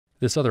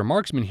This other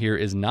marksman here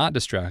is not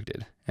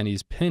distracted, and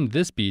he's pinned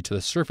this bee to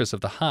the surface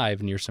of the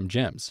hive near some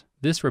gems.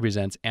 This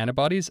represents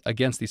antibodies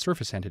against the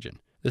surface antigen.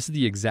 This is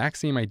the exact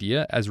same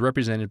idea as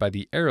represented by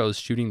the arrows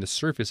shooting the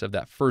surface of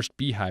that first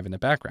beehive in the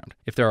background.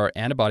 If there are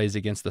antibodies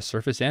against the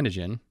surface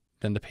antigen,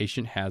 then the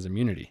patient has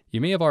immunity.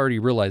 You may have already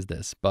realized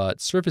this, but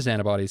surface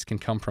antibodies can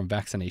come from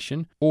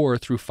vaccination or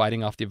through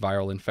fighting off the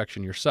viral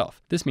infection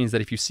yourself. This means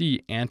that if you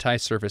see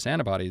anti-surface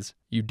antibodies,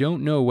 you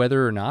don't know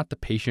whether or not the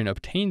patient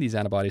obtained these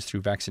antibodies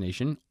through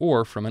vaccination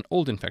or from an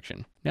old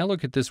infection. Now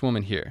look at this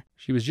woman here.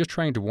 She was just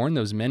trying to warn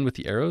those men with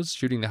the arrows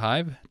shooting the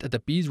hive that the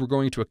bees were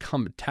going to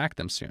come attack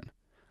them soon.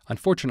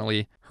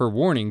 Unfortunately, her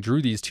warning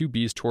drew these two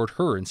bees toward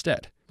her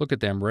instead. Look at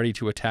them ready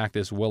to attack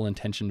this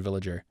well-intentioned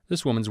villager.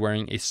 This woman's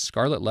wearing a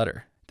scarlet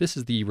letter. This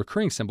is the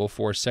recurring symbol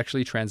for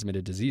sexually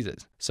transmitted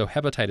diseases. So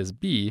hepatitis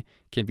B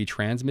can be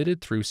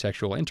transmitted through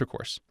sexual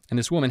intercourse. And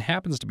this woman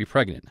happens to be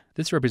pregnant.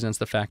 This represents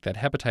the fact that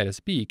hepatitis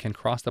B can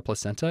cross the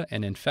placenta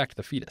and infect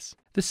the fetus.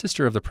 This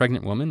sister of the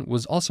pregnant woman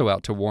was also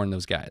out to warn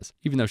those guys.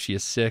 Even though she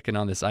is sick and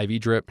on this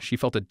IV drip, she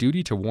felt a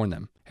duty to warn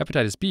them.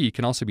 Hepatitis B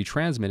can also be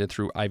transmitted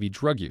through IV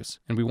drug use.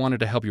 And we wanted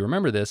to help you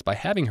remember this by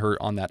having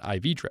her on that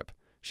IV drip.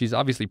 She's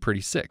obviously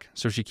pretty sick,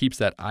 so she keeps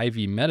that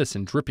IV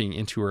medicine dripping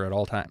into her at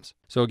all times.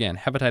 So again,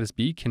 hepatitis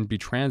B can be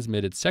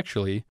transmitted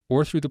sexually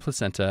or through the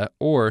placenta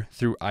or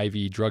through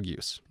IV drug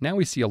use. Now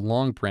we see a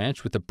long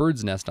branch with a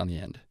bird's nest on the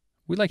end.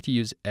 We like to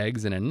use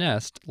eggs in a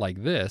nest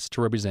like this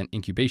to represent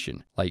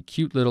incubation, like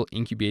cute little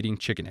incubating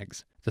chicken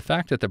eggs. The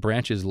fact that the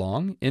branch is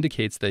long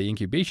indicates the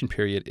incubation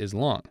period is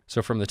long.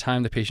 So from the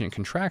time the patient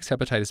contracts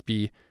hepatitis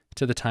B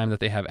to the time that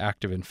they have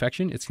active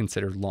infection, it's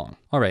considered long.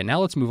 All right, now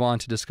let's move on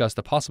to discuss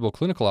the possible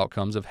clinical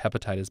outcomes of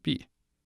hepatitis B.